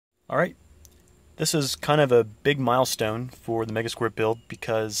Alright, this is kind of a big milestone for the MicroSquirt build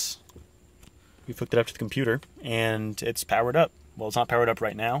because we've hooked it up to the computer and it's powered up. Well, it's not powered up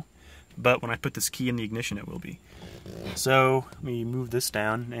right now, but when I put this key in the ignition it will be. So let me move this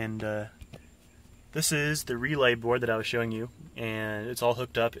down, and this is the relay board that I was showing you, and it's all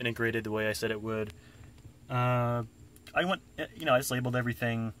hooked up, integrated the way I said it would. I just labeled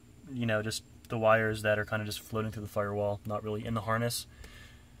everything, just the wires that are kind of just floating through the firewall, not really in the harness.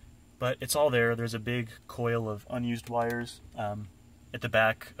 But it's all there. There's a big coil of unused wires at the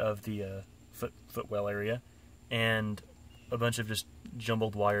back of the footwell area, and a bunch of just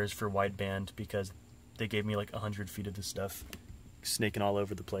jumbled wires for wideband because they gave me like 100 feet of this stuff snaking all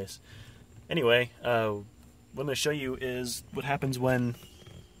over the place. Anyway, what I'm going to show you is what happens when,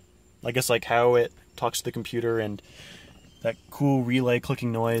 I guess, like how it talks to the computer and that cool relay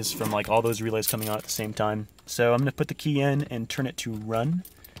clicking noise from like all those relays coming on at the same time. So I'm going to put the key in and turn it to run,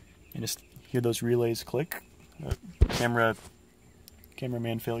 and just hear those relays click.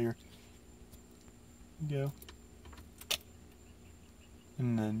 Cameraman failure. Go.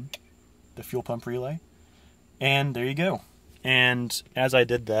 And then the fuel pump relay. And there you go. And as I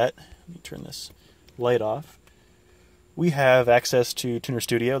did that, let me turn this light off. We have access to Tuner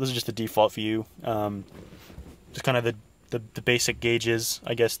Studio. This is just the default view. Just kind of the basic gauges,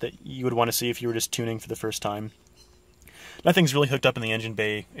 I guess, that you would want to see if you were just tuning for the first time. Nothing's really hooked up in the engine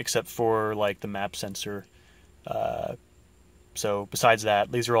bay except for like the map sensor. So besides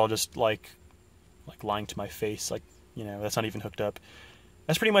that, these are all just like lying to my face, that's not even hooked up.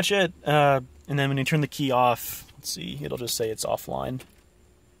 That's pretty much it. And then when you turn the key off, let's see, it'll just say it's offline.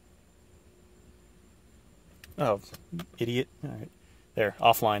 Oh, idiot. All right. There,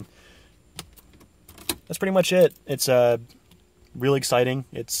 offline. That's pretty much it. It's really exciting.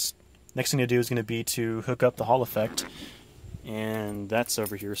 Next thing to do is going to be to hook up the Hall effect. And that's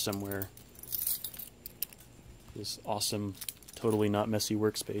over here somewhere. This awesome, totally not messy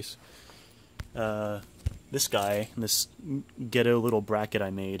workspace. This guy, this ghetto little bracket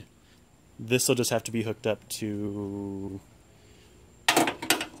I made, this will just have to be hooked up to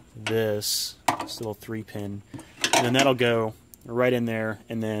this little 3-pin, and then that'll go right in there.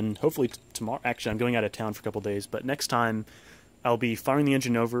 And then hopefully tomorrow, actually I'm going out of town for a couple days, but next time I'll be firing the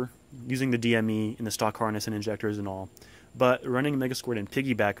engine over using the DME and the stock harness and injectors and all, but running MicroSquirt in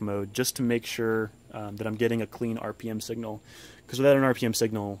piggyback mode just to make sure that I'm getting a clean RPM signal, because without an RPM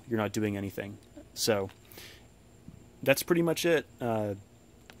signal you're not doing anything. So that's pretty much it.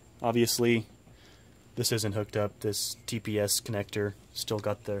 Obviously this isn't hooked up, this TPS connector, still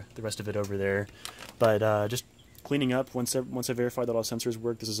got the rest of it over there, but just cleaning up once I verify that all sensors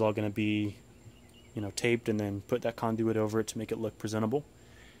work. This is all going to be taped, and then put that conduit over it to make it look presentable.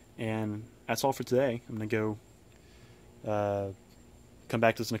 And that's all for today. I'm going to go come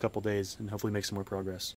back to this in a couple days and hopefully make some more progress.